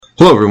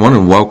Hello, everyone,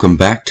 and welcome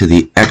back to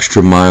the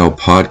Extra Mile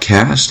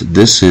podcast.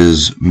 This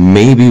is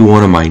maybe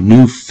one of my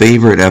new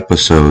favorite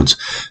episodes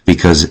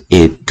because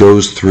it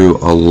goes through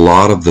a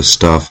lot of the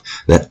stuff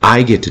that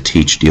I get to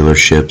teach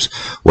dealerships,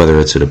 whether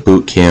it's at a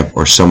boot camp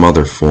or some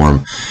other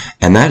form,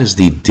 and that is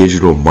the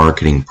digital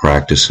marketing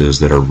practices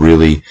that are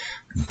really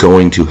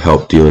going to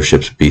help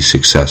dealerships be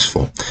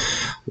successful.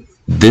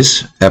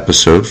 This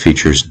episode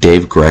features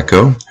Dave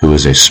Greco, who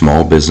is a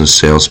small business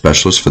sales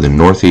specialist for the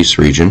Northeast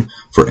region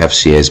for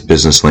FCA's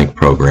Business Link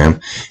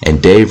program.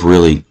 And Dave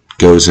really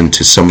goes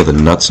into some of the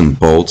nuts and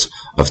bolts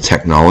of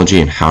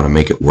technology and how to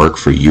make it work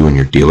for you and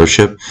your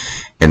dealership.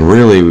 And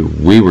really,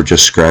 we were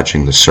just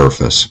scratching the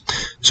surface.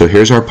 So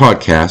here's our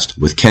podcast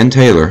with Ken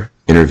Taylor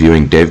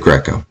interviewing Dave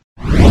Greco.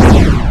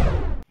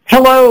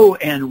 Hello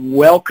and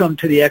welcome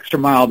to the Extra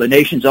Mile, the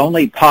nation's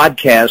only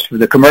podcast for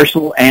the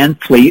commercial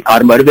and fleet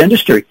automotive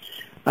industry.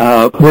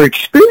 We're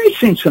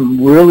experiencing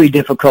some really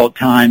difficult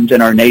times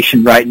in our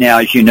nation right now,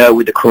 as you know,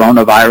 with the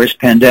coronavirus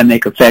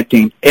pandemic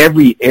affecting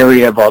every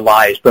area of our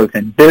lives, both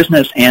in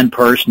business and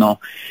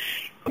personal.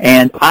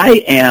 And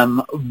I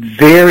am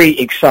very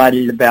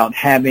excited about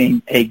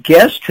having a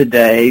guest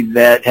today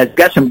that has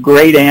got some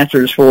great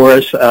answers for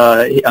us.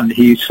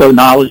 He's so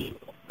knowledgeable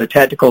on the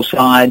technical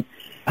side.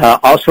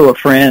 Also a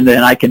friend,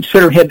 and I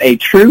consider him a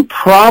true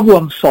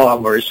problem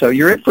solver. So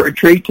you're in for a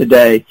treat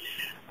today.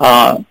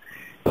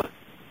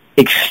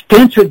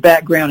 Extensive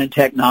background in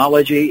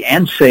technology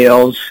and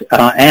sales,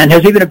 and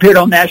has even appeared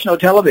on national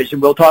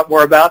television. We'll talk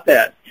more about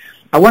that.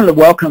 I wanted to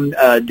welcome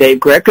Dave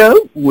Greco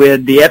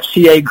with the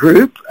FCA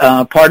Group,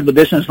 part of the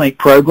Business Link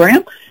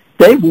program.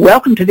 Dave,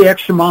 welcome to the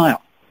Extra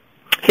Mile.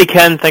 Hey,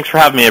 Ken. Thanks for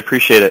having me. I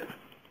appreciate it.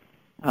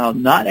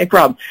 Not a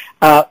problem.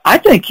 I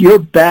think your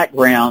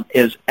background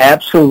is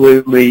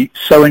absolutely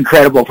so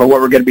incredible for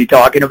what we're going to be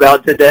talking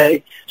about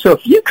today. So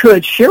if you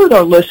could share with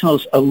our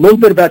listeners a little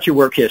bit about your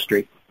work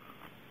history.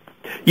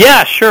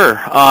 Yeah, sure.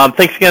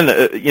 Thanks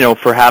again,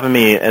 for having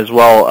me as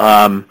well.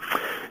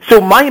 So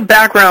my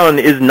background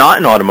is not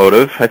in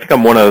automotive. I think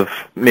I'm one of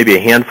maybe a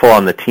handful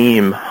on the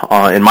team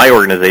in my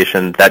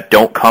organization that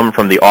don't come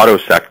from the auto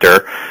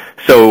sector.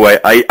 So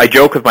I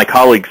joke with my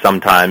colleagues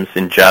sometimes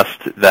in jest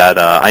that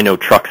I know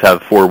trucks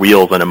have four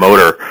wheels and a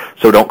motor,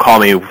 so don't call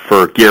me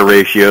for gear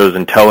ratios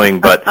and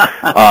towing. But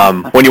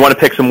when you want to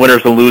pick some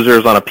winners and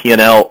losers on a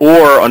P&L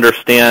or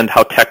understand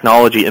how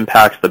technology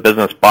impacts the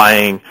business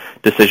buying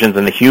decisions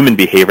and the human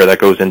behavior that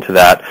goes into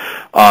that,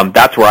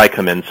 that's where I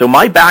come in. So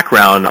my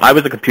background, I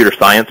was a computer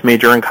science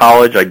major in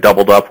college. I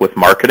doubled up with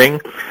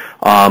marketing.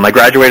 I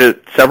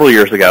graduated several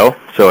years ago,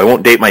 so I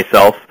won't date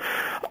myself.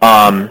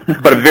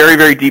 But a very,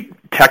 very deep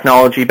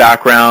technology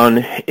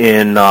background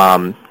in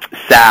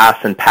SaaS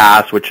and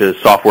PaaS, which is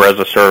software as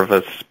a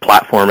service,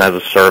 platform as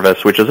a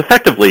service, which is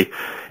effectively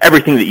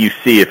everything that you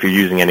see if you're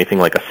using anything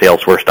like a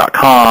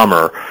Salesforce.com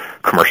or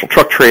Commercial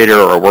Truck Trader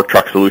or Work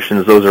Truck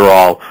Solutions. Those are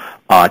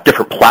all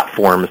different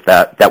platforms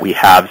that we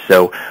have.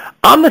 So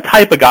I'm the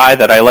type of guy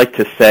that I like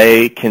to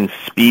say can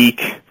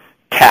speak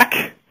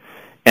tech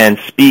and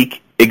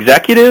speak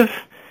executive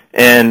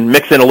and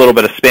mix in a little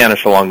bit of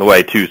Spanish along the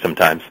way too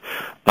sometimes.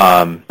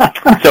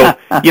 So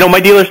my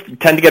dealers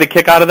tend to get a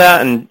kick out of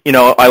that, and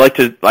I like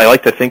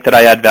to think that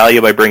I add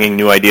value by bringing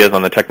new ideas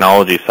on the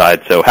technology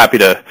side. So happy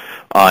to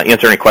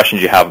answer any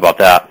questions you have about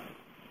that.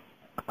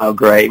 Oh,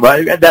 great!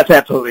 Well, that's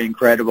absolutely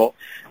incredible.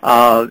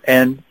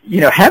 And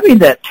having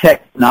that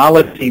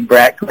technology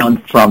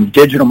background from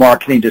digital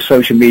marketing to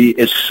social media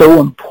is so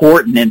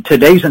important in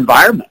today's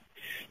environment.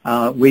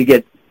 We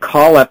get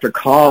call after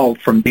call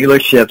from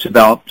dealerships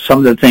about some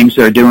of the things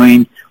they're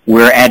doing.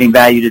 We're adding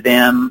value to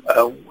them.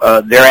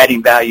 They're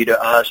adding value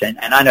to us. And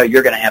I know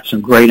you're going to have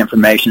some great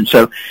information.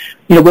 So,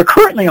 we're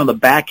currently on the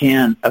back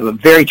end of a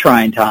very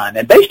trying time.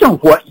 And based on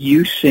what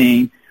you've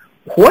seen,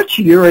 what's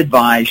your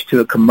advice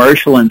to a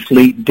commercial and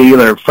fleet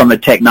dealer from a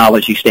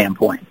technology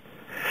standpoint?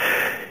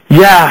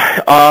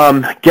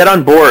 Yeah, get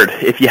on board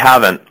if you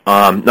haven't,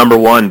 number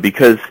one,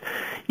 because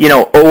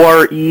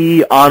ORE,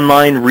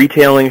 online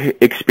retailing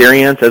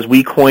experience, as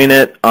we coin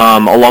it,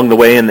 along the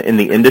way in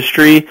the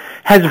industry,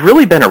 has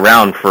really been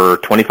around for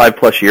 25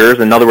 plus years.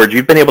 In other words,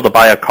 you've been able to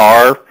buy a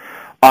car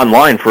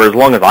online for as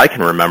long as I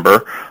can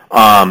remember,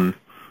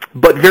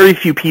 but very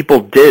few people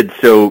did.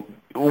 So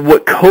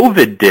what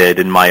COVID did,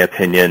 in my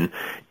opinion,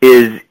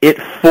 is it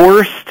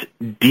forced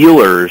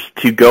dealers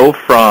to go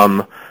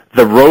from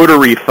the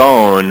rotary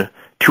phone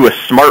to a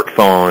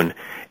smartphone,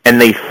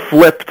 and they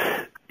flipped.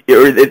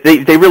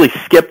 They really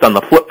skipped on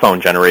the flip phone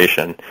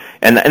generation.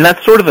 And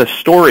that's sort of the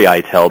story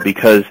I tell,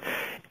 because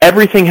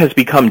everything has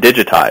become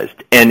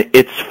digitized, and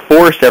it's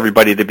forced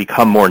everybody to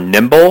become more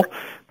nimble,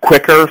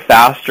 quicker,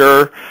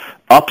 faster,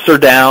 ups or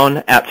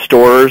down at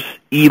stores.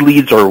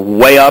 E-leads are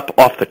way up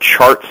off the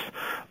charts.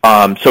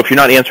 So if you're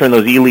not answering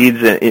those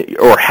e-leads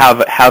or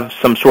have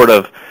some sort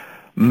of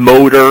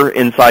motor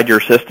inside your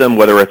system,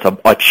 whether it's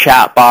a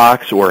chat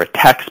box or a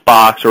text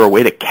box or a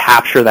way to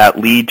capture that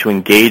lead to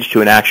engage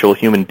to an actual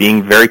human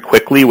being very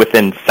quickly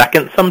within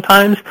seconds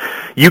sometimes,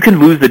 you can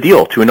lose the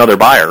deal to another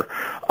buyer,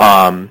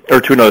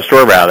 or to another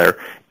store rather.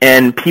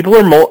 And people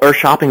are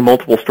shopping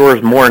multiple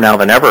stores more now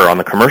than ever on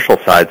the commercial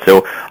side.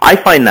 So I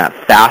find that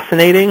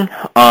fascinating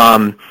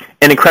and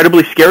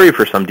incredibly scary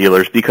for some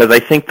dealers, because I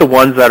think the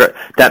ones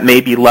that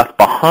may be left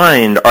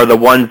behind are the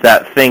ones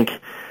that think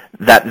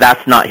that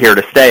that's not here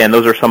to stay, and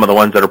those are some of the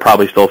ones that are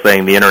probably still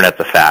saying the internet's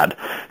a fad.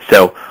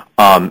 So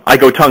I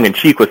go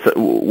tongue-in-cheek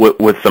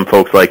with some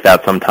folks like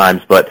that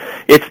sometimes, but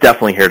it's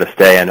definitely here to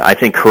stay, and I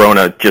think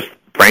Corona just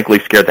frankly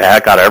scared the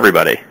heck out of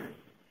everybody.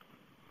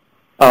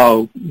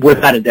 Oh,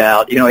 without a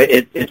doubt.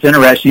 It's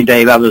interesting,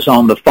 Dave. I was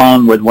on the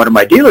phone with one of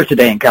my dealers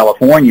today in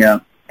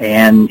California,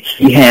 and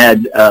he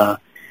had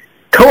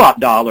co-op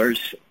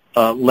dollars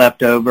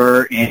left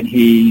over, and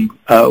he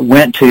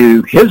went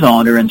to his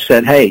owner and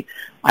said, hey,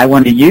 I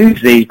want to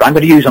use these, but I'm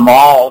going to use them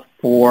all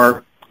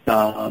for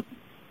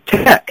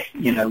tech.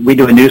 We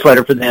do a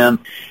newsletter for them.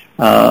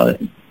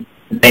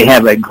 They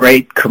have a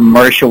great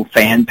commercial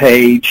fan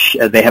page.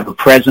 They have a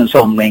presence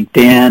on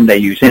LinkedIn. They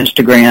use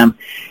Instagram.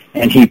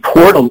 And he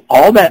poured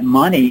all that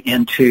money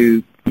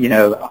into,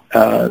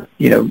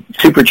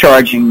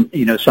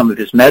 supercharging, some of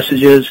his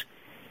messages.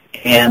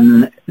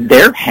 And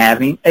they're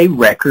having a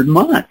record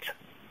month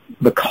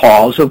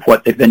because of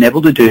what they've been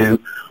able to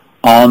do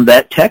on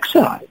that tech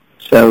side.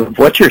 So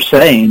what you're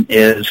saying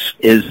is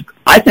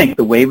I think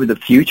the wave of the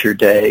future,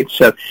 Dave.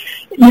 So,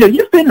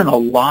 you've been in a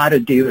lot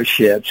of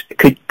dealerships.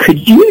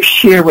 Could you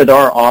share with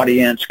our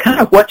audience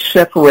kind of what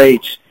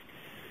separates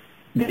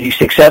the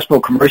successful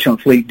commercial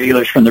and fleet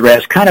dealers from the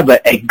rest, kind of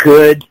a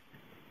good,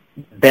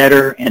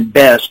 better, and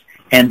best,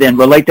 and then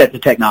relate that to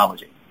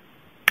technology?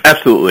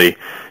 Absolutely.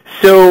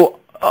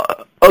 So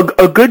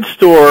a good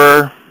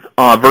store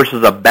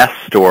versus a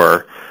best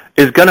store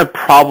is going to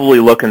probably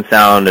look and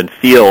sound and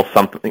feel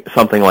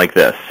something like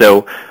this.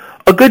 So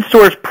a good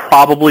store is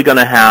probably going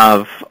to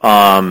have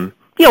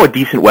a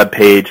decent web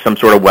page, some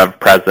sort of web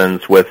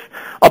presence with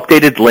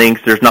updated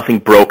links. There's nothing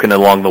broken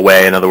along the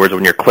way. In other words,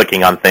 when you're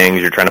clicking on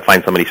things, you're trying to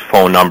find somebody's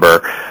phone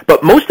number.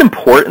 But most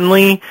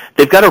importantly,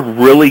 they've got a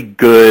really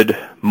good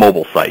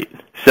mobile site.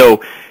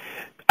 So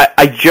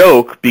I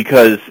joke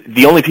because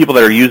the only people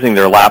that are using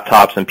their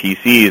laptops and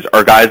PCs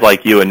are guys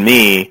like you and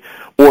me,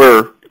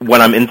 or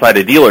when I'm inside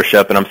a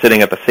dealership and I'm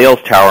sitting at the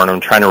sales tower and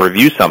I'm trying to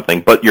review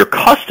something. But your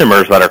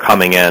customers that are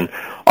coming in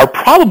are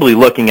probably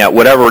looking at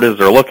whatever it is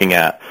they're looking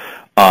at,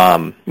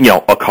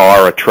 a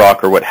car, a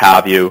truck, or what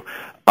have you,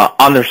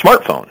 on their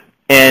smartphone.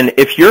 And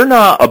if you're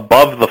not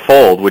above the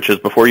fold, which is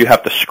before you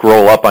have to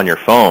scroll up on your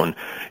phone,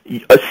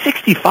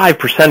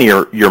 65%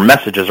 of your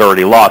message is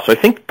already lost. So I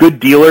think good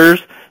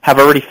dealers have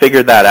already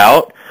figured that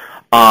out.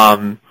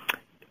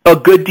 A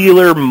good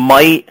dealer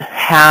might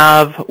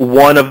have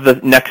one of the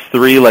next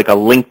three, like a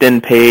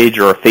LinkedIn page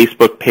or a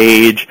Facebook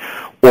page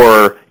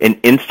or an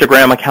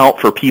Instagram account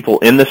for people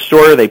in the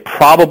store. They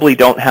probably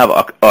don't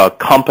have a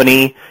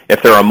company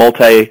if they're a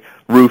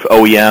multi-roof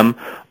OEM,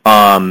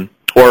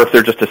 or if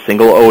they're just a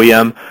single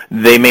OEM.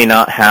 They may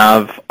not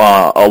have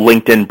a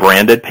LinkedIn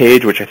branded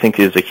page, which I think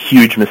is a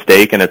huge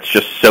mistake, and it's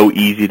just so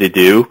easy to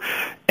do.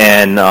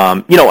 And,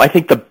 I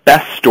think the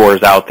best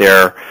stores out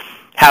there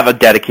have a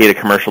dedicated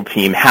commercial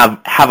team,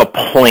 have a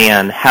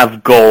plan,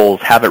 have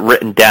goals, have it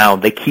written down.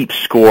 They keep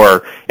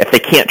score. If they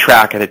can't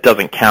track it, it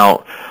doesn't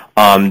count.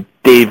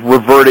 They've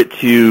reverted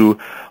to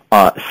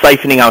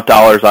siphoning out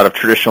dollars out of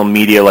traditional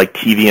media like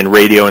TV and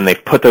radio, and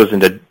they've put those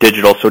into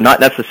digital. So not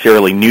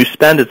necessarily new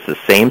spend, it's the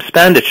same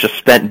spend, it's just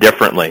spent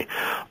differently.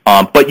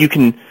 But you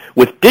can,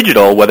 with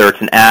digital, whether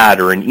it's an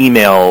ad or an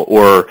email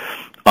or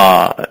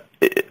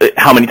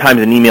how many times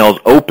an email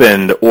is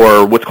opened,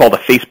 or what's called a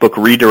Facebook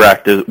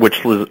redirect,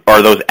 which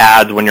are those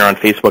ads when you're on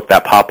Facebook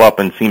that pop up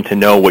and seem to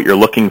know what you're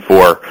looking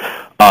for.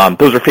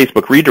 Those are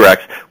Facebook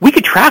redirects. We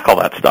could track all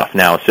that stuff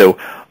now. So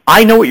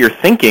I know what you're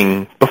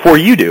thinking before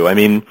you do. I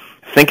mean,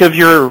 think of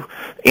your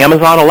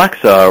Amazon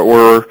Alexa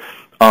or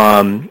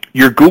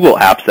your Google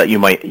apps that you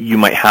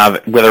might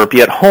have, whether it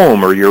be at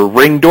home or your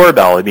Ring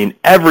doorbell. I mean,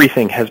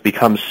 everything has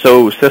become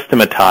so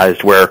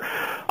systematized where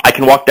I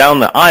can walk down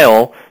the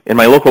aisle in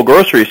my local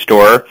grocery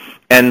store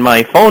and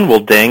my phone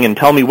will ding and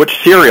tell me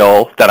which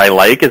cereal that I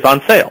like is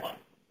on sale.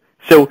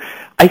 So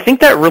I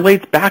think that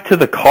relates back to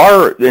the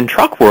car and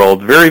truck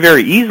world very,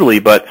 very easily,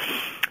 but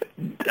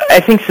I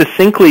think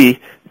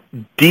succinctly,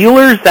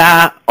 dealers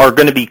that are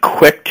going to be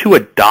quick to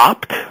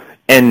adopt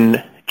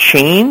and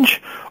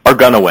change are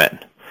going to win.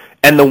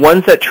 And the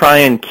ones that try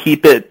and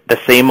keep it the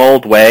same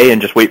old way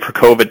and just wait for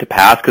COVID to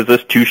pass, because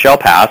this too shall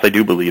pass, I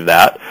do believe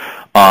that,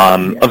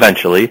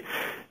 eventually,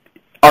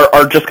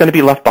 are just going to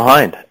be left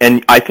behind.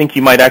 And I think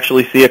you might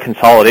actually see a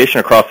consolidation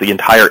across the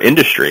entire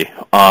industry.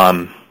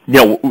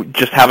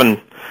 Just having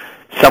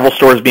several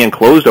stores being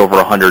closed over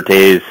 100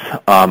 days,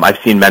 I've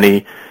seen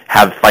many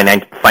have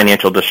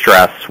financial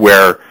distress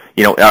where,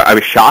 I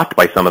was shocked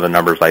by some of the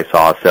numbers I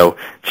saw. So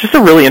it's just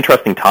a really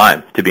interesting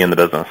time to be in the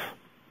business.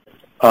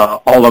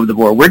 All over the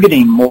board. We're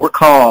getting more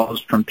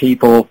calls from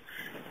people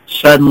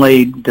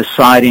suddenly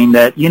deciding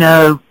that,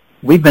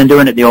 we've been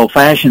doing it the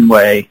old-fashioned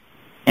way,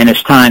 and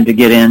it's time to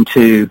get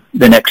into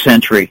the next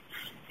century.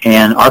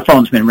 and our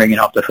phone's been ringing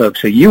off the hook.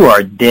 So you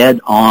are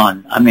dead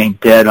on. I mean,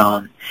 dead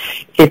on.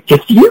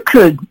 If you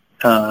could,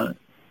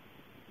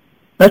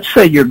 let's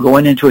say you're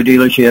going into a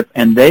dealership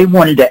and they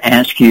wanted to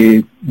ask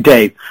you,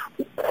 Dave,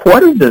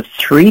 what are the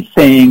three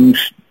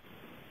things,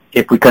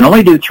 if we can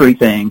only do three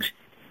things,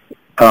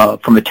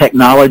 from a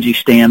technology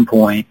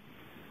standpoint,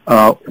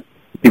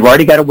 we've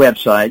already got a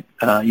website,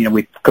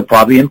 we could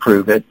probably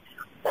improve it.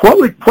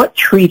 What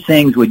three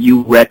things would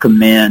you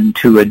recommend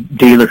to a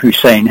dealer who's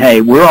saying,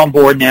 hey, we're on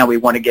board now, we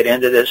want to get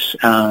into this,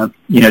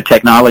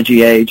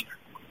 technology age.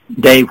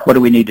 Dave, what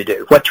do we need to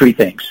do? What three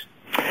things?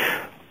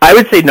 I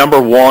would say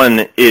number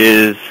one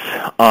is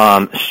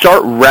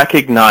start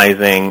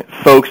recognizing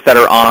folks that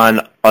are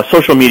on a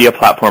social media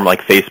platform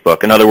like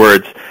Facebook. In other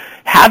words,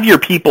 have your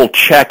people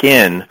check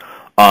in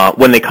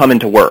when they come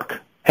into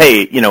work.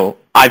 Hey,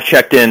 I've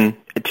checked in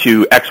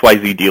to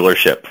XYZ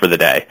dealership for the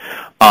day.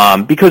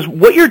 Because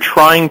what you're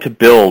trying to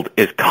build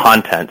is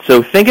content.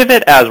 So think of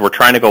it as we're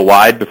trying to go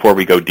wide before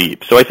we go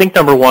deep. So I think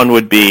number one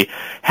would be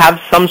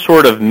have some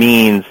sort of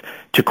means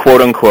to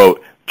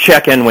quote-unquote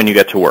check in when you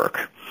get to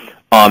work.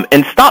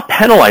 And stop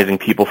penalizing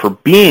people for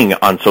being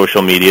on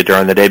social media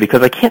during the day,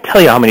 because I can't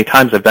tell you how many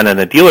times I've been in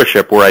a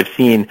dealership where I've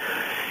seen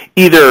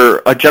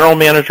either a general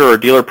manager or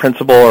dealer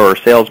principal or a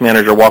sales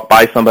manager walk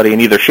by somebody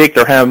and either shake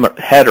their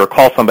head or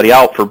call somebody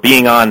out for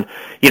being on,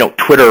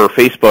 Twitter or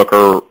Facebook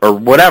or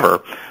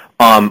whatever,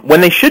 when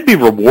they should be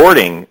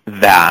rewarding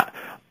that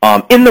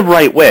in the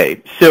right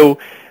way. So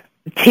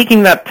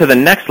taking that to the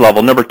next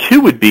level, number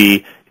two would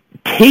be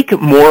take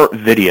more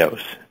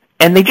videos.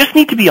 And they just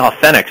need to be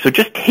authentic. So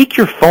just take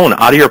your phone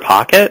out of your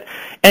pocket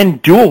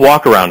and do a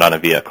walk around on a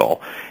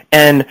vehicle.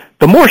 And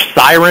the more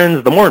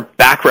sirens, the more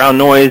background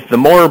noise, the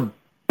more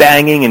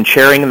banging and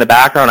cheering in the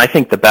background, I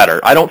think the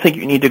better. I don't think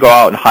you need to go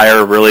out and hire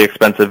a really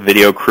expensive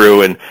video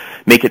crew and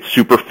make it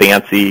super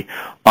fancy.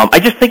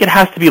 I just think it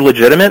has to be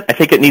legitimate. I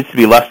think it needs to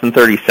be less than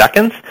 30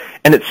 seconds.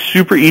 And it's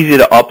super easy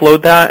to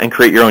upload that and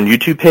create your own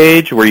YouTube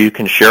page where you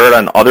can share it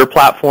on other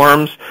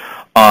platforms.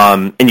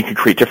 And you can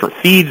create different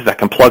feeds that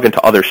can plug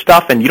into other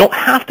stuff, and you don't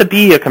have to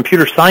be a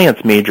computer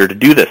science major to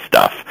do this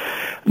stuff.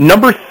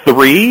 Number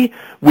three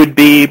would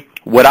be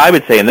what I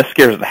would say, and this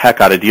scares the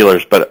heck out of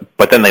dealers, but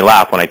then they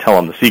laugh when I tell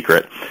them the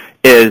secret,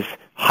 is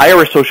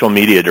hire a social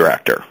media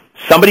director,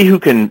 somebody who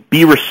can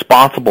be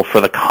responsible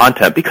for the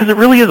content, because it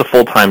really is a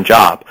full-time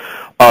job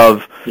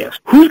of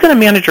who's going to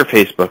manage your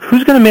Facebook,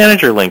 who's going to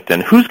manage your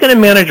LinkedIn, who's going to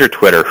manage your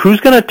Twitter, who's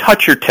going to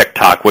touch your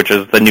TikTok, which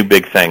is the new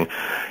big thing.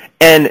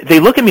 And they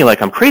look at me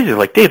like I'm crazy. They're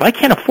like, Dave, I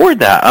can't afford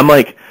that. I'm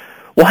like,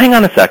 well, hang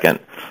on a second.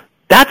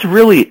 That's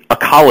really a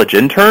college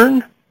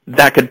intern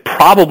that could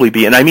probably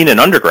be, and I mean an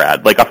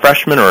undergrad, like a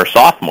freshman or a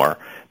sophomore,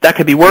 that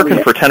could be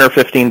working for $10 or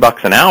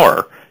 $15 an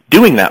hour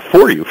doing that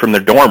for you from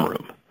their dorm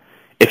room.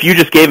 If you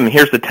just gave them,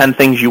 here's the 10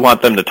 things you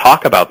want them to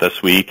talk about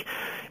this week,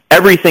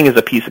 everything is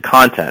a piece of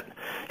content.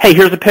 Hey,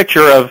 here's a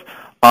picture of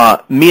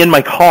me in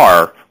my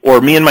car, or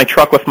me in my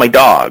truck with my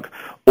dog,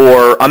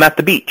 or I'm at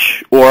the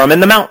beach, or I'm in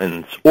the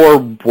mountains, or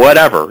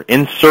whatever.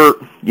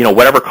 Insert,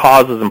 whatever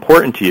cause is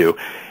important to you,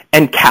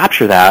 and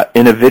capture that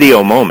in a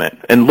video moment.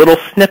 And little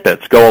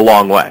snippets go a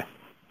long way.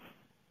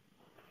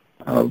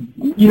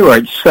 You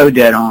are so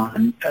dead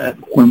on.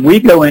 When we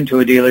go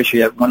into a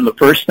dealership, one of the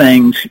first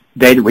things,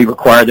 Dave, that we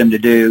require them to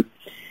do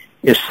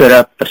is set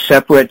up a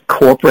separate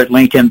corporate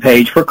LinkedIn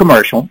page for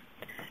commercial,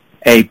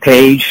 a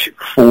page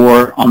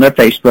on their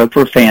Facebook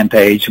for a fan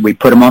page. We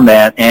put them on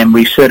that, and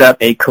we set up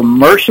a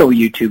commercial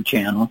YouTube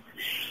channel,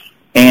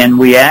 and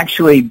we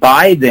actually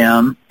buy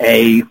them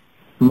a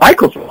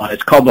microphone.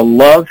 It's called the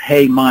Love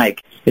Hey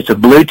mic. It's a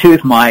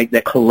Bluetooth mic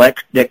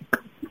that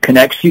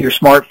connects to your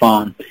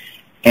smartphone,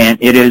 and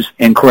it is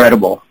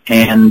incredible.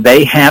 And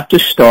they have to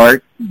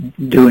start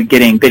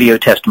getting video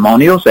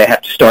testimonials. They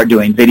have to start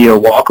doing video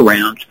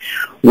walkarounds.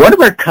 One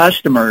of our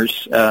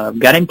customers,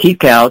 got him Keith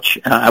Couch.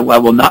 I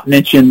will not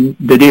mention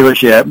the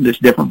dealership, this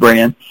different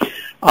brand,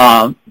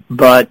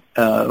 but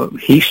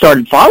he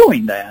started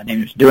following that, and he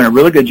was doing a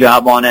really good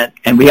job on it.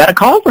 And we got a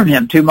call from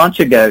him 2 months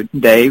ago,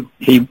 Dave.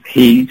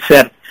 He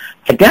said,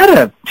 I got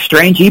a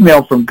strange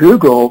email from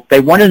Google. They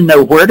wanted to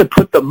know where to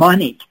put the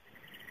money.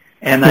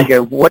 And I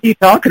go, what are you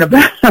talking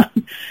about?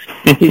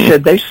 He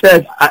said,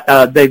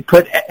 they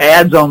put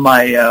ads on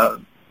my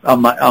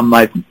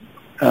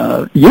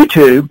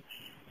YouTube,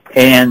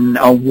 and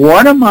on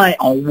one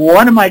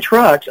of my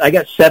trucks, I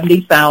got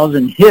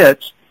 70,000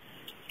 hits,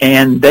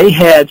 and they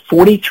had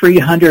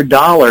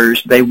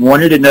 $4,300. They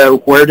wanted to know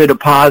where to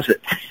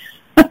deposit.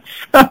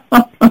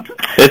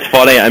 It's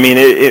funny. I mean,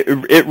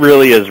 it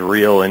really is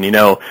real. And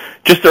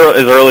just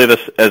as early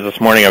as this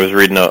morning, I was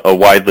reading a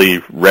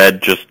widely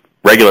read, just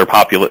regular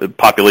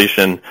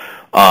population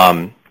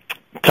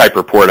type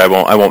report. I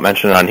won't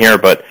mention it on here,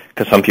 but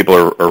because some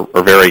people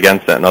are very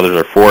against it and others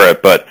are for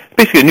it. But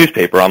basically, a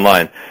newspaper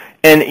online.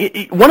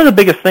 And one of the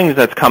biggest things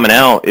that's coming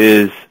out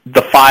is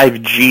the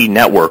 5G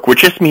network, which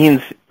just means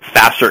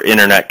faster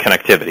internet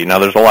connectivity. Now,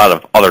 there's a lot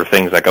of other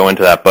things that go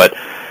into that, but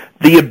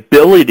the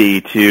ability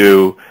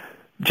to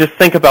just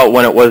think about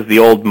when it was the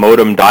old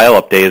modem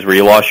dial-up days where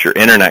you lost your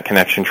internet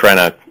connection trying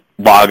to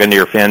log into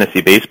your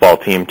fantasy baseball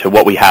team to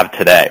what we have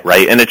today,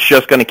 right? And it's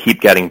just going to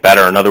keep getting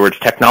better. In other words,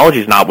 technology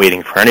is not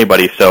waiting for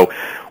anybody, so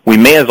we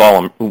may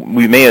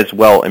as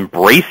well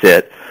embrace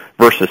it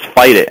versus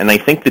fight it. And I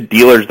think the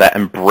dealers that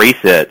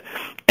embrace it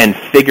and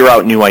figure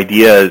out new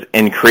ideas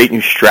and create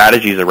new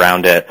strategies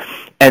around it,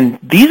 and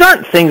these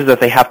aren't things that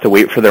they have to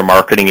wait for their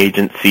marketing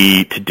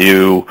agency to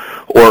do,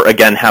 or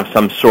again have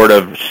some sort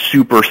of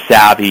super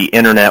savvy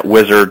internet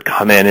wizard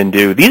come in and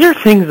do. These are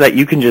things that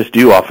you can just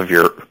do off of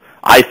your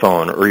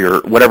iPhone or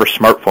your whatever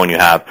smartphone you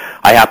have.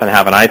 I happen to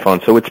have an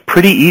iPhone, so it's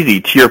pretty easy.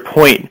 To your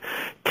point,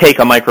 take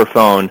a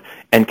microphone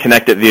and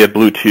connect it via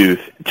Bluetooth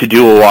to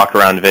do a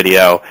walk-around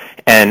video,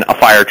 and a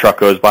fire truck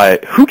goes by.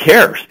 Who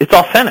cares? It's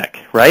authentic,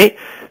 right?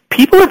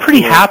 People are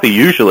pretty happy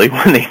usually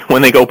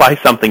when they go buy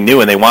something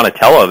new and they want to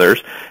tell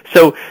others.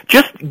 So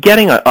just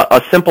getting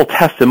a simple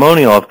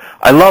testimonial of,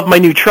 I love my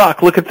new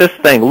truck. Look at this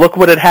thing. Look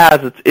what it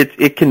has.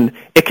 It can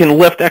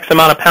lift X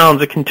amount of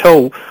pounds. It can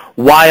tow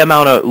Y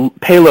amount of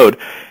payload.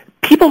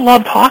 People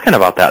love talking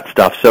about that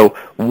stuff. So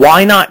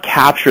why not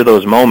capture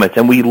those moments?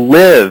 And we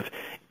live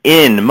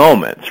in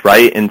moments,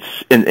 right? And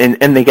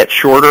they get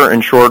shorter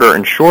and shorter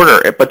and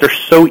shorter, but they're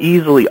so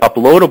easily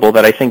uploadable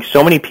that I think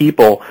so many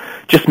people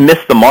just miss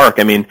the mark.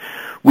 I mean,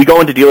 we go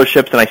into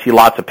dealerships and I see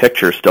lots of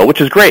pictures still, which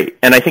is great.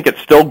 And I think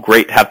it's still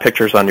great to have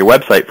pictures on your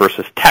website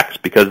versus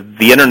text, because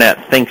the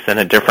internet thinks in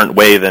a different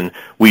way than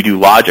we do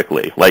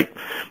logically. Like,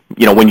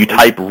 you know, when you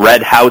type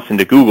red house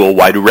into Google,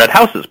 why do red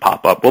houses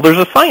pop up? Well, there's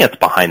a science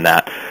behind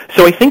that.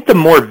 So I think the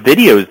more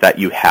videos that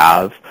you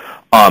have,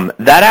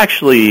 that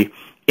actually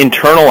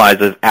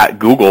internalizes at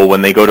Google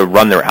when they go to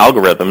run their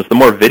algorithms. The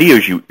more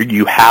videos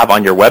you have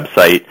on your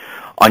website,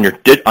 on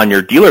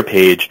your dealer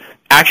page,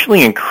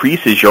 actually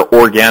increases your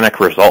organic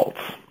results.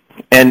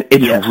 And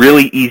it's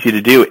really easy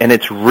to do, and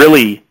it's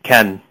really,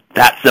 Ken,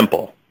 that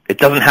simple. It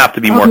doesn't have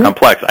to be more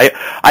complex.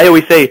 I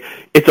always say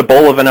it's a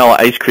bowl of vanilla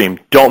ice cream.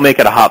 Don't make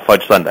it a hot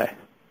fudge sundae.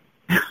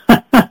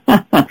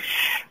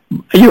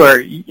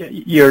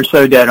 You're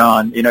so dead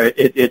on. You know,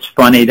 it's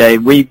funny,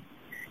 Dave. We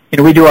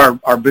do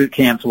our boot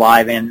camps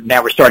live, and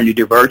now we're starting to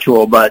do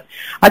virtual, but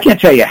I can't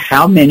tell you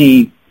how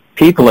many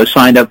people have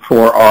signed up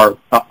for our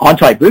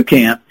on-site boot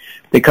camp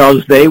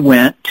because they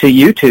went to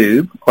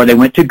YouTube or they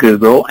went to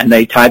Google and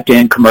they typed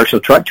in commercial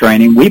truck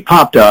training. We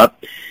popped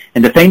up,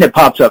 and the thing that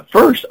pops up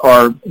first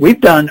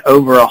we've done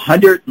over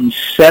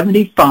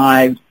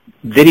 175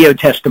 video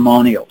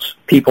testimonials,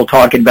 people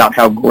talking about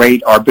how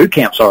great our boot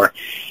camps are.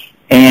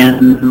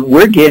 And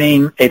we're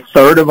getting a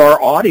third of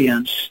our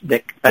audience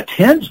that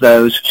attends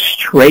those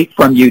straight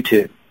from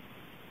YouTube.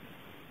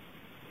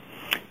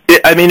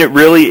 It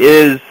really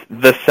is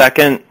the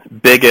second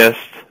biggest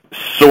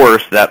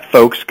source that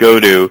folks go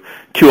to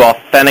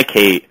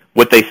authenticate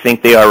what they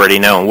think they already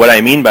know. And what I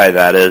mean by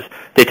that is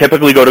they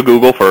typically go to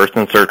Google first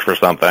and search for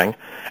something,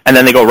 and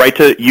then they go right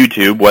to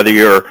YouTube, whether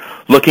you're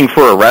looking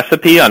for a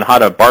recipe on how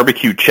to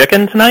barbecue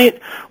chicken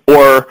tonight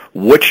or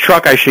which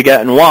truck I should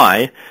get and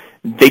why.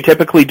 They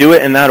typically do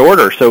it in that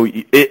order, so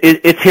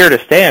it's here to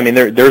stay. I mean,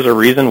 there's a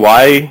reason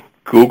why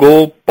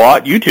Google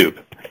bought YouTube,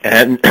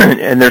 and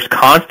there's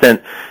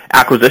constant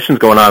acquisitions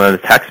going on in the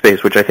tech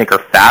space, which I think are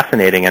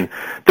fascinating, and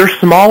they're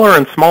smaller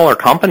and smaller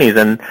companies,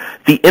 and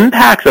the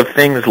impacts of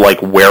things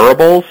like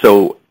wearables,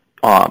 so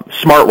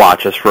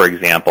smartwatches, for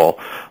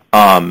example.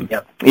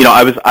 You know,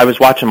 I was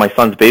watching my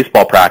son's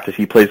baseball practice.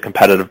 He plays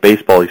competitive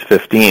baseball. He's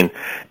 15,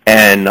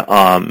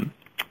 and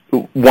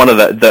one of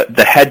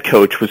the head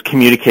coach was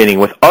communicating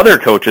with other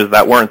coaches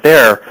that weren't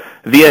there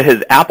via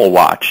his Apple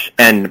Watch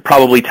and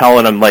probably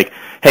telling them, like,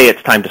 hey,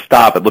 it's time to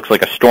stop. It looks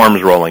like a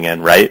storm's rolling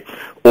in, right?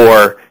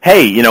 Or,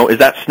 hey, you know, is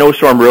that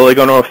snowstorm really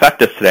going to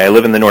affect us today? I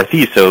live in the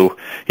Northeast, so,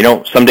 you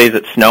know, some days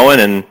it's snowing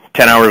and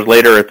 10 hours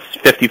later it's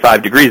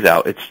 55 degrees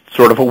out. It's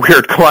sort of a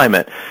weird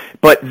climate.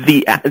 But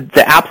the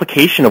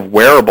application of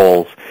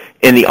wearables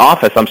in the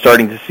office, I'm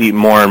starting to see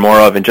more and more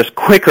of, and just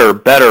quicker,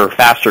 better,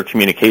 faster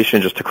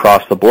communication just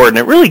across the board. And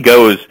it really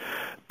goes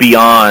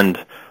beyond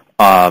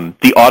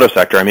the auto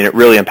sector. I mean, it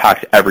really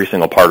impacts every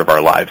single part of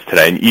our lives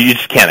today, and you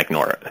just can't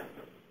ignore it.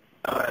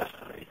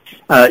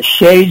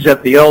 Shades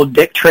of the old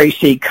Dick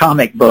Tracy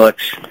comic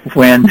books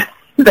when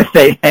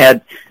they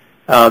had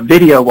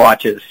video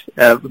watches.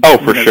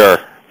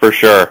 For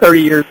sure.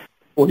 30 years,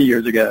 40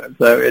 years ago.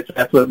 So it's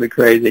absolutely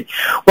crazy.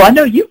 Well, I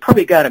know you've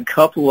probably got a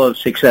couple of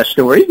success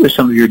stories with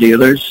some of your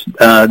dealers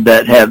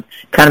that have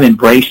kind of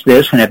embraced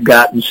this and have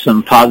gotten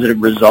some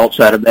positive results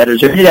out of that.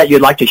 Is there any that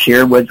you'd like to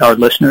share with our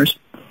listeners?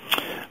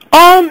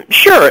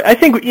 Sure. I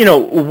think, you know,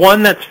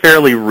 one that's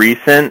fairly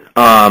recent,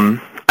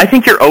 I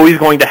think you're always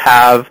going to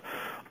have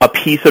a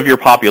piece of your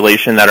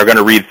population that are going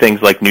to read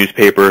things like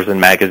newspapers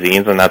and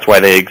magazines, and that's why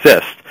they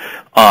exist.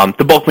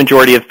 The bulk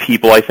majority of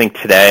people, I think,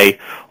 today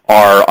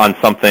are on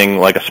something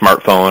like a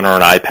smartphone or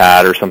an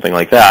iPad or something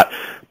like that.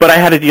 But I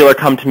had a dealer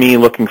come to me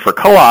looking for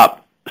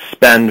co-op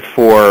spend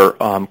for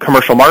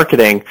commercial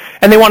marketing,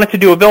 and they wanted to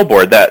do a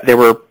billboard that they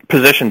were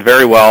positioned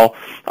very well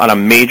on a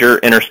major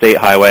interstate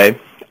highway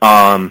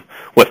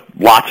with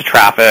lots of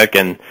traffic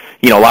and,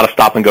 you know, a lot of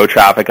stop-and-go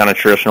traffic on a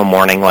traditional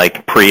morning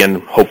like pre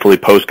and hopefully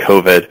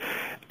post-COVID.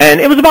 And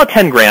it was about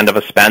 10 grand of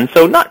a spend,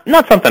 so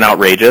not something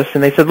outrageous.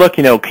 And they said, look,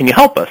 can you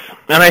help us?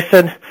 And I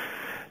said,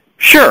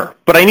 sure,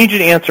 but I need you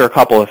to answer a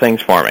couple of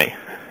things for me.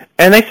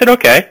 And they said,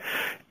 okay.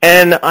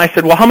 And I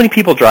said, well, how many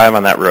people drive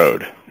on that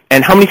road?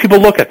 And how many people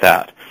look at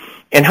that?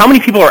 And how many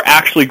people are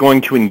actually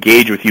going to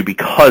engage with you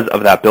because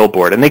of that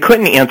billboard? And they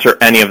couldn't answer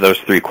any of those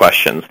three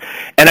questions.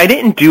 And I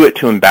didn't do it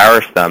to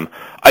embarrass them.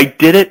 I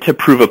did it to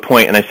prove a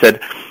point, and I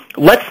said,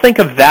 let's think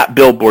of that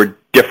billboard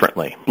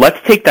differently. Let's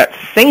take that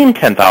same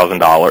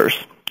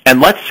 $10,000 and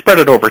let's spread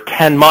it over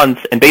 10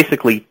 months and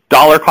basically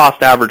dollar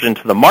cost average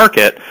into the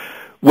market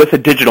with a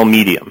digital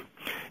medium.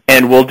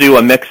 And we'll do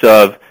a mix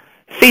of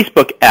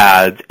Facebook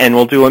ads, and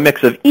we'll do a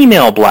mix of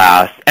email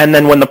blasts, and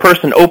then when the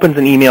person opens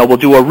an email, we'll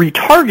do a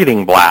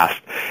retargeting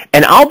blast.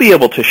 And I'll be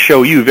able to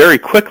show you very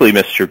quickly,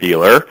 Mr.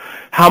 Dealer,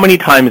 how many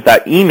times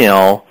that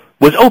email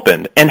was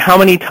opened and how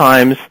many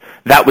times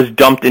that was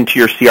dumped into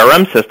your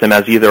CRM system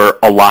as either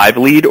a live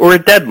lead or a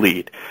dead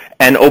lead.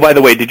 And, oh, by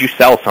the way, did you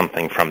sell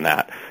something from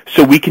that?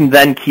 So we can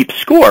then keep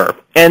score.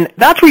 And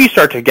that's where you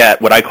start to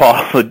get what I call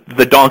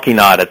the donkey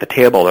nod at the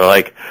table. They're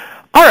like,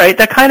 all right,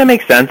 that kind of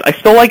makes sense. I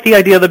still like the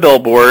idea of the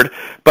billboard,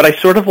 but I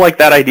sort of like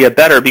that idea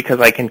better because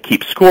I can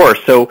keep score.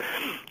 So,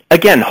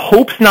 again,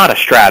 hope's not a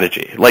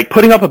strategy. Like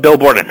putting up a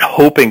billboard and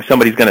hoping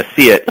somebody's going to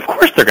see it. Of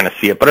course they're going to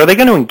see it, but are they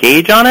going to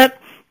engage on it?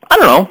 I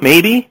don't know,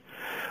 maybe.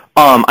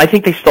 I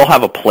think they still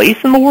have a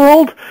place in the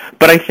world,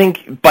 but I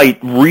think by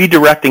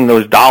redirecting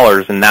those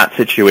dollars in that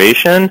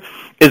situation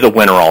is a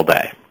winner all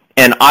day.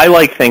 And I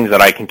like things that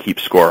I can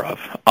keep score of.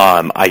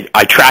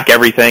 I track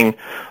everything.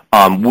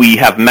 We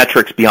have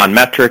metrics beyond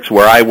metrics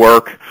where I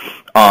work,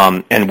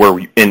 and where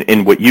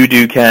in what you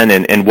do, Ken,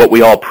 and what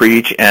we all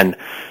preach. And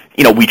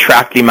we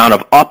track the amount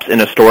of ups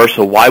in a store.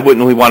 So why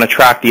wouldn't we want to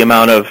track the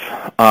amount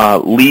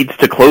of leads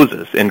to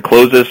closes and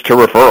closes to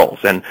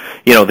referrals? And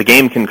the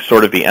game can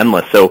sort of be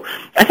endless. So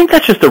I think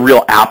that's just a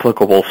real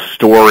applicable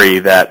story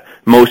that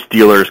most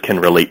dealers can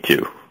relate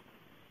to.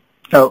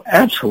 Oh,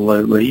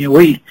 absolutely.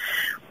 We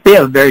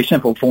have a very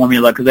simple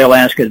formula because they'll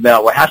ask us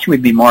about, well, how should we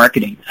be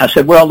marketing? I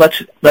said, well,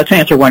 let's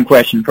answer one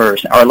question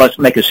first, or let's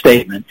make a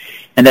statement.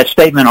 And that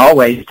statement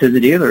always to the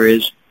dealer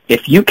is,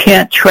 if you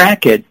can't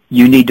track it,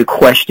 you need to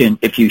question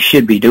if you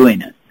should be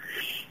doing it.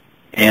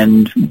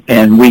 And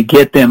we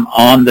get them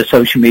on the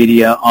social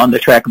media, on the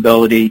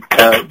trackability,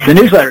 the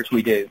newsletters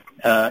we do.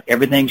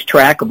 Everything's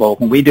trackable.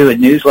 When we do a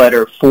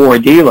newsletter for a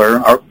dealer,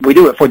 or we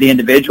do it for the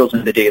individuals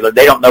in the dealer,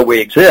 they don't know we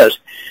exist,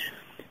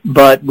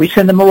 but we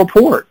send them a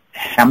report.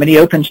 How many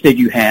opens did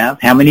you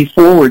have? How many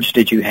forwards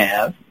did you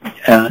have?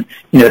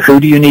 Who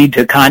do you need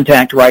to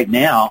contact right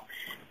now?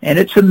 And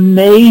it's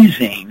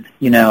amazing,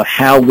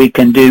 how we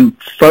can do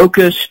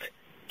focused,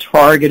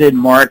 targeted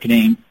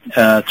marketing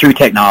through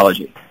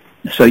technology.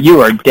 So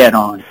you are dead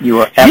on. You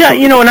are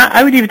absolutely and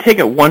I would even take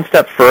it one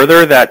step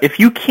further, that if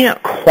you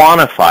can't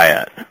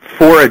quantify it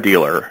for a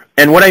dealer,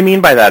 and what I mean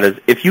by that is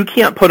if you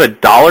can't put a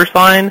dollar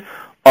sign,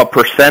 a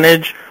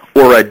percentage,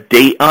 or a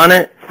date on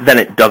it, then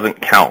it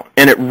doesn't count.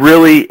 And it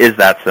really is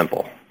that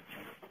simple.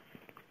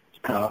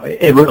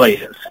 It really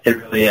is. It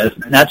really is.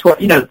 And that's what,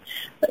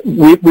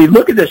 we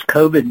look at this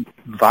COVID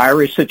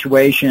virus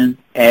situation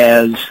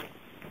as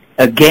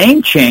a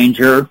game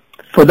changer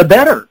for the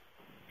better,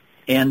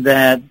 and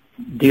that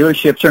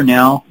dealerships are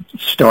now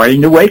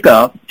starting to wake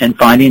up and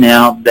finding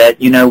out that,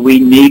 we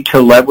need to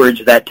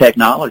leverage that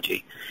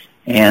technology.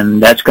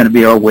 And that's going to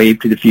be our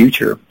wave to the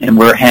future. And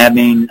we're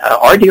having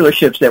our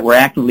dealerships that we're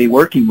actively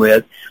working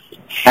with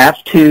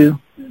have to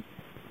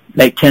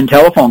make 10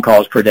 telephone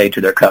calls per day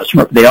to their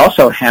customer. They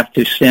also have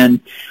to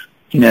send,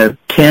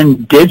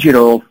 10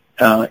 digital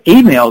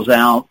emails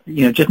out,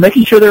 just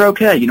making sure they're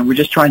okay. We're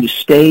just trying to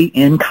stay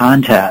in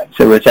contact.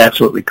 So it's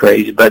absolutely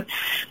crazy. But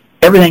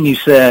everything you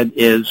said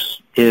is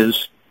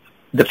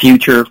the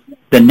future,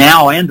 the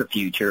now and the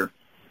future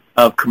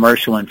of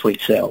commercial and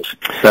fleet sales.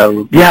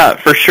 So yeah,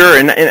 for sure.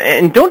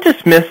 And don't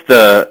dismiss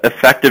the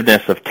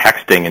effectiveness of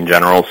texting in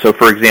general. So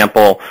for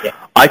example,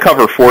 I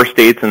cover 4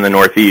 states in the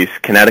Northeast: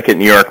 Connecticut,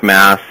 New York,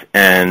 Mass,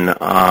 and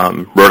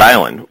Rhode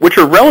Island, which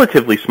are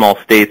relatively small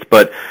states,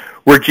 but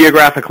we're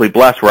geographically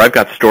blessed where I've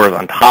got stores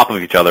on top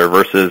of each other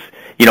versus,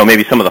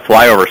 maybe some of the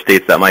flyover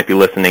states that might be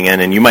listening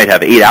in, and you might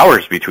have 8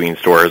 hours between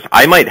stores.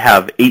 I might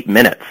have 8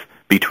 minutes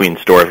between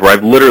stores where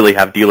I literally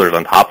have dealers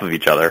on top of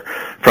each other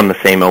from the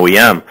same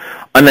OEM.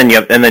 And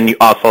then you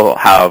also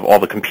have all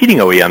the competing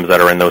OEMs that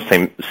are in those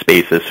same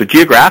spaces. So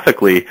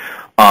geographically,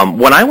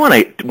 when I want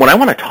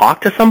to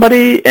talk to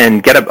somebody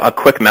and get a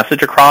quick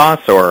message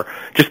across, or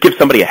just give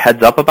somebody a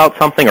heads up about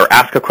something, or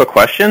ask a quick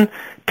question,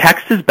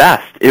 text is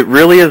best. It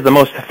really is the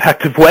most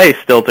effective way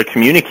still to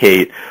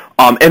communicate,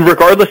 and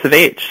regardless of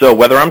age. So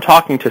whether I'm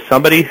talking to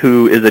somebody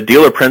who is a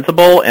dealer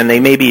principal and they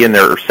may be in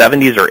their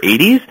 70s or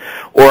 80s,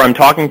 or I'm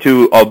talking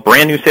to a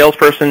brand new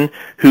salesperson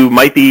who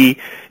might be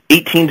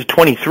 18 to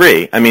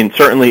 23. I mean,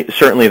 certainly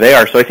they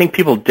are. So I think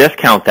people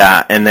discount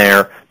that, and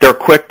they're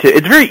quick to.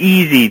 It's very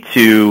easy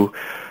to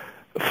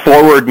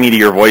forward me to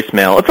your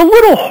voicemail. It's a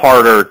little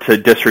harder to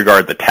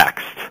disregard the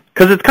text,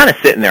 because it's kind of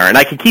sitting there, and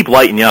I can keep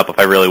lighting you up if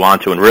I really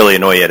want to, and really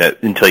annoy you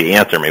until you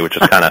answer me, which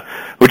is kind of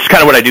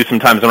what I do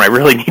sometimes when I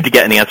really need to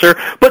get an answer.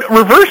 But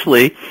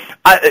reversely,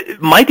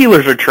 my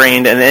dealers are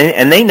trained,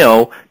 and they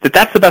know that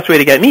that's the best way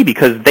to get me,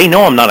 because they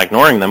know I'm not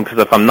ignoring them. Because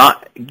if I'm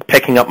not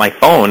picking up my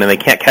phone and they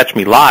can't catch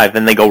me live,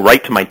 then they go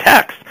right to my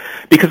text,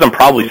 because I'm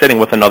probably sitting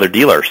with another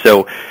dealer.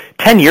 So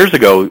 10 years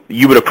ago,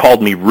 you would have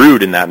called me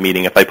rude in that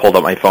meeting if I pulled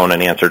up my phone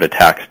and answered a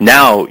text.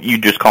 Now, you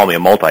just call me a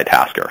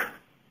multitasker.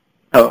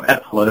 Oh,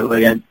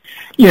 absolutely. And,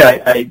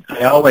 I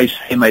always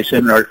say in my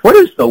seminars, what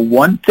is the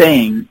one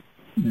thing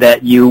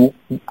that you're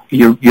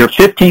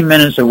 15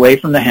 minutes away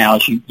from the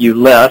house, you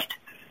left,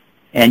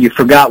 and you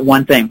forgot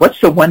one thing?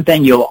 What's the one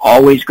thing you'll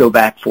always go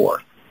back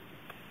for?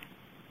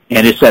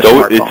 And it's that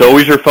smartphone. It's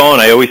always your phone.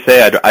 I always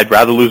say I'd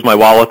rather lose my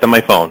wallet than my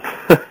phone.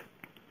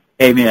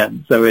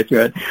 Amen. So it's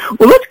good.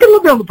 Well, let's get a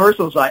little bit on the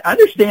personal side. I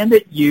understand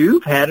that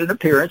you've had an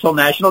appearance on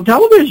national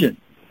television.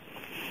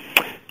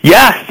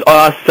 Yes,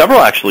 several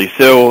actually.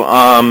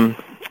 So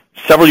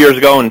several years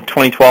ago in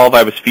 2012,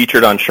 I was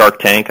featured on Shark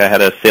Tank. I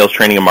had a sales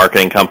training and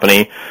marketing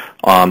company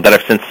that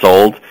I've since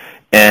sold,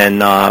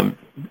 and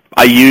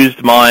I used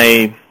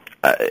to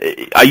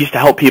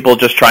help people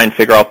just try and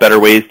figure out better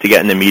ways to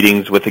get into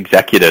meetings with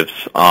executives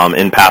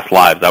in past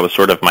lives. That was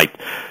sort of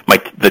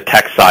the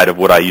tech side of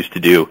what I used to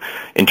do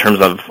in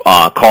terms of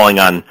calling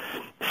on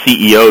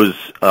CEOs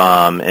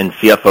and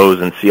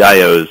CFOs and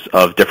CIOs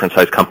of different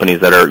size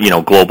companies that are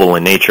global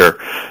in nature.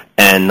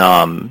 And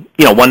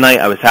one night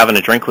I was having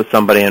a drink with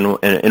somebody, and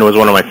it was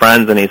one of my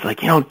friends, and he's like,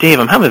 Dave,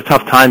 I'm having a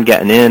tough time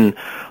getting in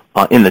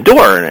the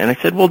door. And I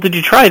said, well, did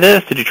you try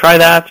this? Did you try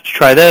that? Did you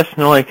try this? And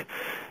they're like,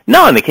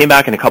 no. And they came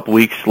back in a couple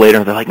weeks later,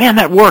 and they're like, man,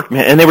 that worked,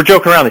 man. And they were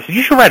joking around. They said,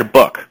 you should write a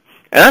book.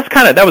 And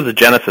that was the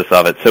genesis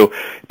of it. So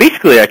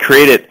basically I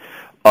created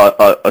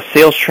a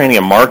sales training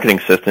and marketing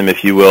system,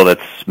 if you will,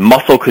 that's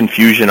muscle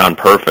confusion on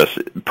purpose.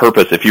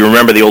 If you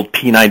remember the old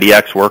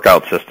P90X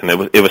workout system,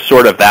 it was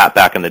sort of that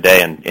back in the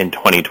day in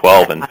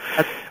 2012. And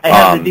I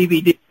have the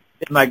DVD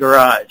in my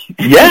garage.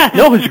 Yeah,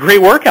 no, it was a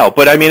great workout.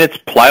 But I mean, it's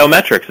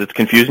plyometrics. It's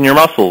confusing your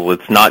muscles.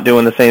 It's not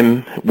doing the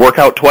same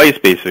workout twice,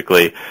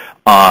 basically.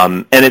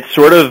 And it's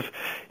sort of,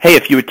 hey,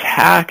 if you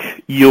attack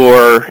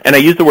and I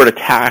use the word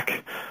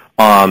attack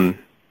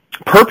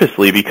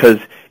purposely, because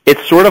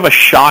it's sort of a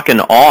shock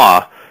and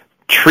awe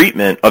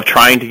treatment of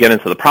trying to get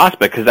into the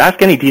prospect. Because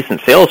ask any decent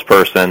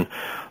salesperson,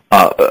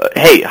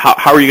 hey,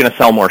 how are you going to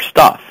sell more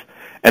stuff?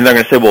 And they're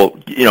going to say, well,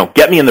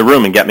 get me in the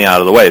room and get me out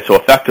of the way. So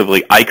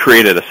effectively, I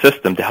created a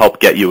system to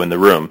help get you in the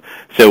room.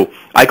 So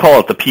I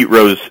call it the Pete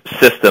Rose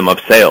system of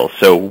sales.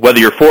 So whether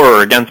you're for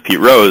or against Pete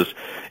Rose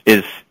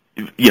is,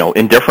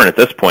 indifferent at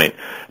this point.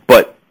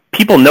 But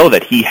people know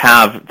that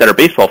that are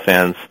baseball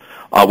fans,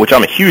 which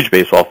I'm a huge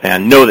baseball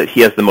fan, know that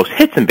he has the most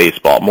hits in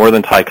baseball, more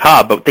than Ty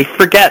Cobb, but they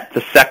forget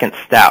the second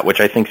stat,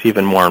 which I think is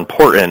even more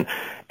important,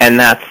 and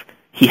that's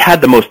he had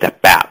the most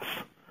at-bats.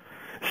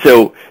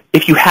 So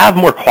if you have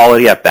more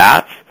quality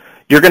at-bats,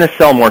 you're going to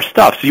sell more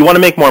stuff. So you want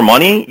to make more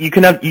money, you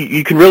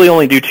can really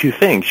only do two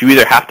things. You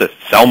either have to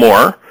sell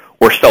more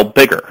or sell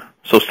bigger.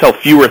 So sell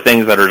fewer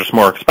things that are just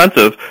more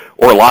expensive,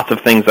 or lots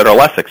of things that are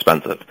less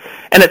expensive.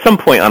 And at some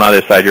point on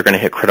either side, you're going to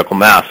hit critical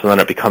mass, and then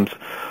it becomes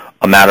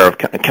a matter of,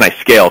 can I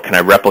scale? Can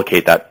I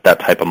replicate that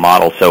type of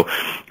model? So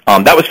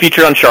that was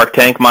featured on Shark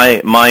Tank.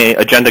 My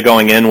agenda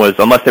going in was,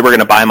 unless they were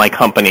going to buy my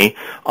company,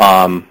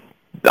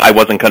 I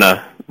wasn't going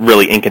to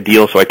really ink a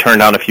deal. So I turned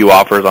down a few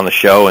offers on the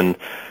show and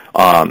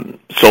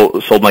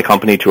sold my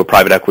company to a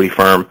private equity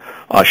firm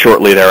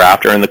shortly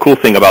thereafter. And the cool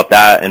thing about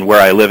that, and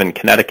where I live in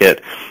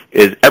Connecticut,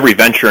 is every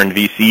venture in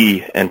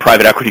VC and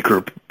private equity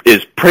group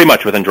is pretty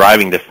much within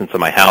driving distance of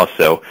my house.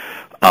 So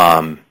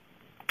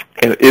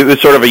it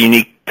was sort of a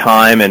unique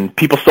time, and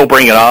people still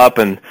bring it up,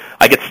 and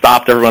I get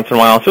stopped every once in a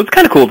while, so it's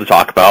kind of cool to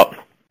talk about.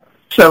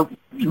 So,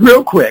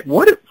 real quick,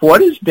 what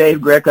does Dave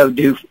Greco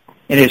do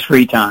in his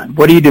free time?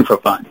 What do you do for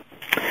fun?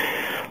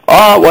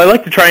 Well, I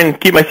like to try and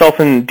keep myself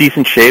in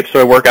decent shape, so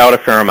I work out a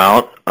fair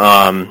amount.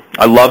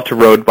 I love to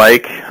road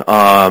bike.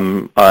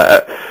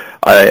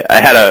 I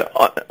had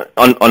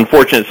an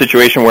unfortunate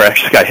situation where I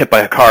actually got hit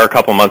by a car a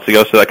couple months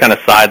ago, so that kind of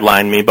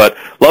sidelined me, but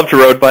love to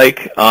road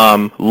bike,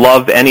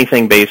 love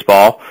anything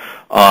baseball.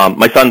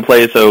 My son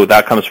plays, so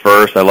that comes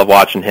first. I love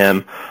watching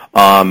him.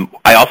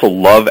 I also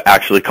love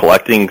actually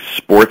collecting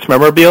sports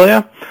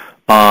memorabilia,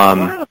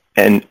 and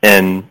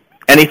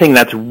anything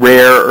that's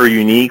rare or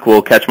unique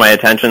will catch my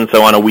attention.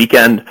 So on a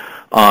weekend,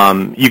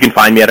 you can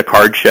find me at a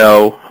card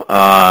show.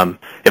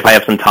 If I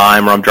have some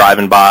time or I'm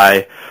driving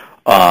by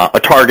a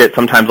Target,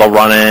 sometimes I'll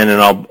run in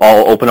and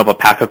I'll open up a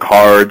pack of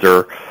cards,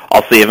 or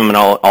I'll save them and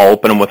I'll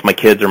open them with my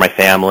kids or my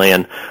family.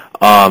 And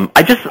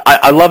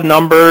I love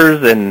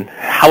numbers and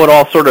how it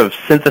all sort of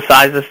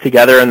synthesizes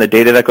together and the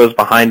data that goes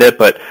behind it,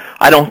 but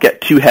I don't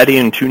get too heady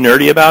and too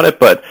nerdy about it.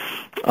 But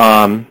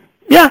I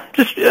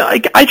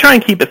try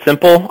and keep it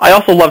simple. I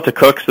also love to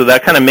cook, so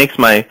that kind of makes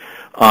my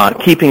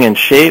keeping in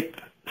shape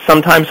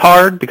sometimes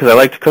hard because I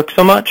like to cook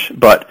so much.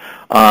 But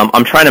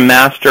I'm trying to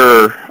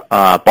master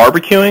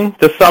barbecuing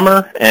this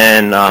summer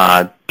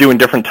and doing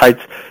different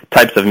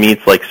types of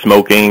meats like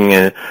smoking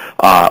and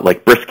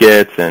like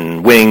briskets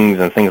and wings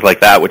and things like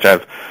that, which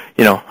I've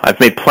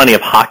made plenty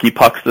of hockey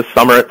pucks this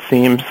summer, it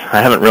seems.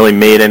 I haven't really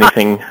made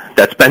anything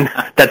that's been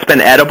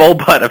edible,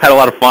 but I've had a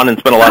lot of fun and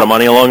spent a lot of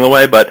money along the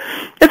way. But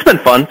it's been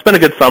fun. It's been a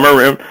good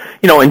summer.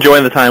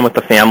 Enjoying the time with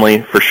the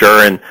family for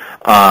sure. And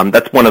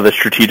that's one of the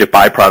strategic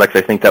byproducts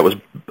I think that was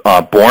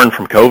born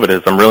from COVID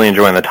is I'm really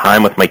enjoying the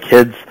time with my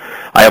kids.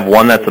 I have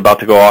one that's about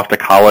to go off to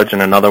college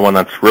and another one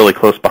that's really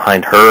close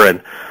behind her.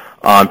 And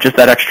just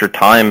that extra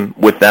time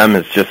with them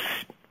is just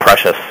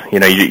precious.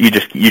 You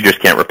just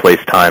can't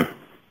replace time.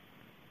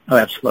 Oh,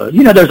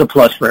 absolutely. There's a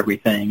plus for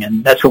everything,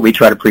 and that's what we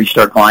try to preach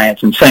to our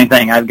clients. And same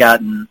thing, I've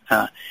gotten,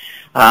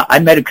 I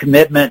made a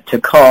commitment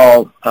to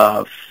call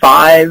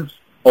 5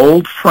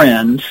 old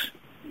friends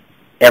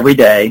every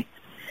day.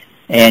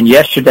 And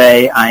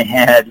yesterday I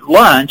had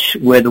lunch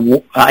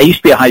I used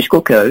to be a high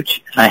school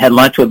coach. I had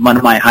lunch with one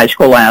of my high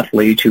school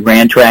athletes who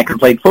ran track and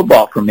played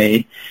football for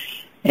me.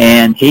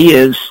 And he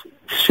is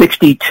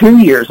 62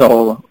 years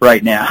old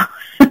right now.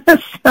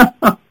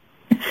 So,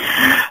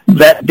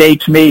 that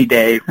dates me,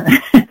 Dave.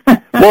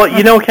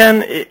 Well,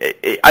 Ken,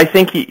 I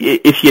think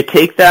if you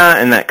take that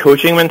and that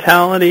coaching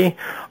mentality,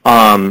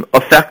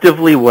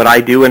 effectively what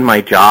I do in my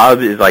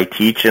job is I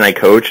teach and I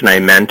coach and I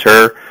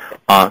mentor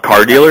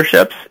car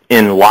dealerships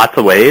in lots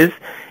of ways.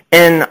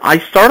 And I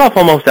start off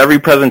almost every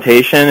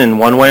presentation in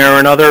one way or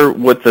another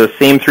with the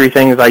same 3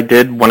 things I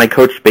did when I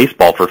coached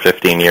baseball for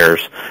 15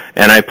 years.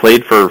 And I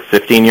played for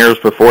 15 years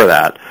before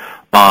that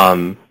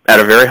at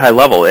a very high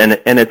level. And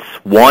it's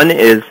 1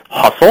 is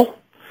hustle.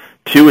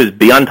 2 is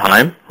be on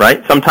time,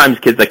 right? Sometimes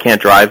kids that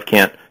can't drive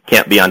can't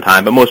be on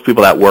time, but most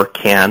people that work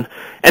can.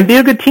 And be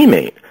a good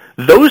teammate.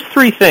 Those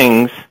 3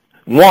 things,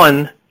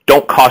 1,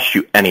 don't cost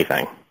you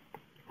anything,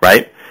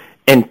 right?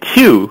 And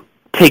 2,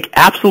 take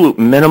absolute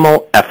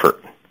minimal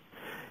effort.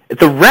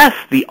 The rest,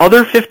 the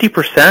other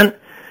 50%,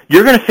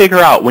 you're going to figure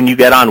out when you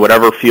get on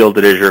whatever field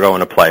it is you're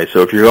going to play.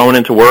 So if you're going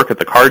into work at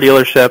the car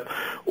dealership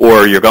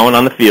or you're going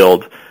on the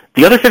field,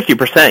 the other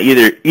 50%,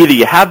 either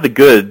you have the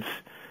goods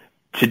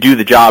to do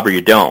the job or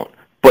you don't.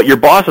 But your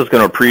boss is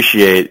going to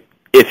appreciate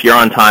if you're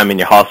on time and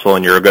you hustle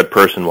and you're a good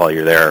person while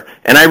you're there.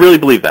 And I really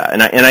believe that.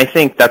 And I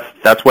think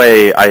that's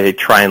why I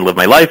try and live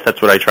my life.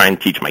 That's what I try and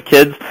teach my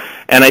kids.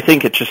 And I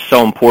think it's just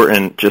so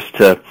important just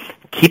to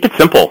keep it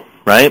simple,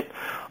 right?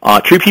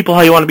 Treat people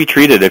how you want to be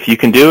treated. If you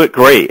can do it,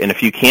 great. And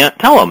if you can't,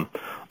 tell them.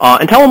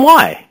 And tell them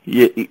why.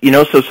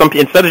 So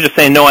instead of just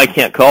saying, no, I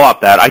can't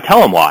co-op that, I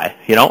tell them why.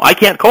 I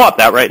can't co-op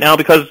that right now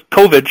because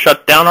COVID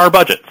shut down our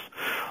budgets.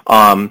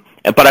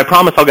 But I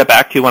promise I'll get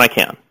back to you when I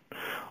can.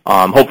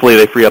 Hopefully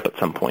they free up at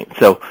some point.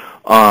 So,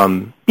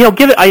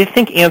 I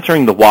think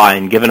answering the why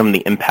and giving them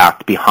the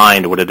impact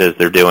behind what it is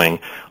they're doing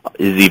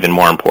is even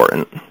more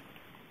important.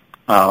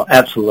 Oh,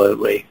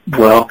 absolutely.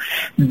 Well,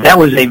 that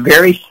was a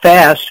very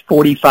fast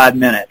 45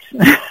 minutes.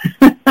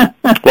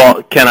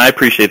 Well, Ken, I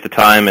appreciate the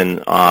time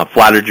and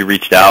flattered you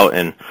reached out,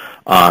 and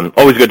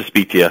always good to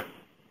speak to you.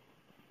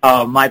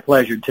 Oh, my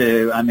pleasure,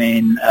 too. I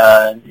mean,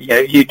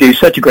 you do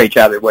such a great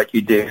job at what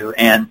you do,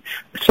 and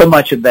so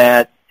much of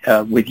that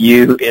with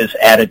you is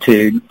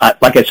attitude.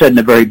 Like I said in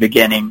the very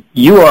beginning,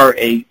 you are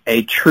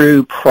a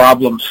true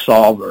problem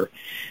solver.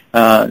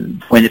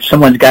 If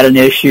someone's got an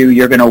issue,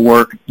 you're going to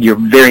work your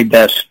very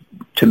best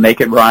to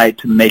make it right,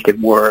 to make it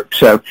work.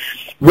 So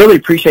really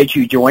appreciate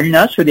you joining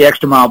us for the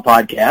Extra Mile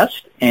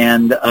podcast,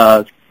 and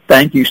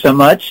thank you so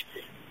much.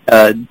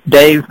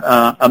 Dave,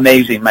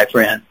 amazing, my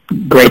friend.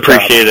 Great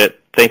Appreciate it.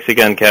 Thanks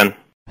again, Ken.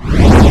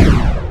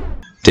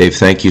 Dave,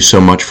 thank you so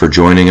much for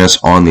joining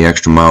us on the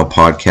Extra Mile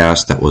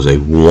podcast. That was a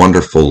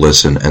wonderful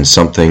listen and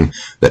something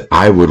that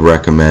I would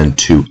recommend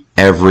to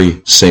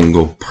every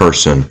single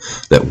person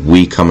that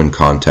we come in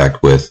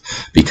contact with,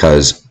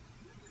 because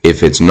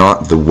if it's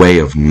not the way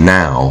of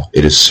now,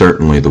 it is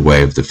certainly the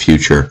way of the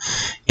future.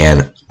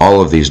 And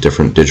all of these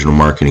different digital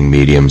marketing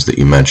mediums that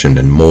you mentioned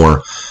and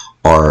more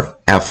are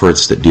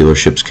efforts that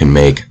dealerships can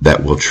make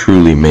that will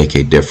truly make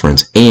a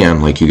difference.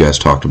 And like you guys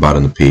talked about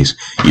in the piece,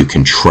 you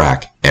can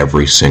track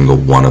every single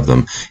one of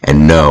them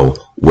and know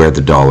where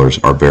the dollars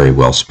are very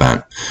well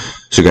spent.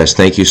 So guys,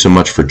 thank you so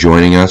much for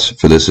joining us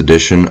for this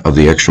edition of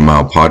the Extra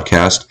Mile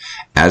podcast.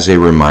 As a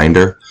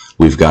reminder,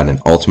 we've got an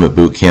Ultimate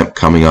Boot Camp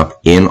coming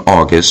up in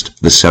August,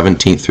 the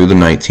 17th through the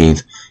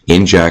 19th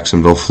in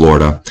Jacksonville,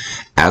 Florida.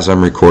 As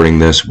I'm recording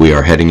this, we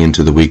are heading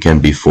into the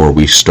weekend before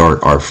we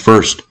start our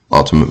first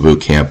Ultimate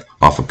Boot Camp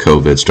off of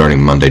COVID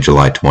starting Monday,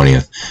 July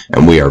 20th.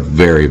 And we are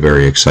very,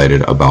 very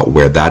excited about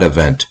where that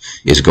event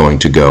is going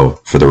to go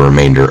for the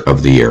remainder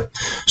of the year.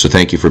 So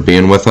thank you for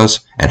being with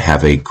us and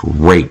have a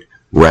great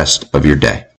rest of your day.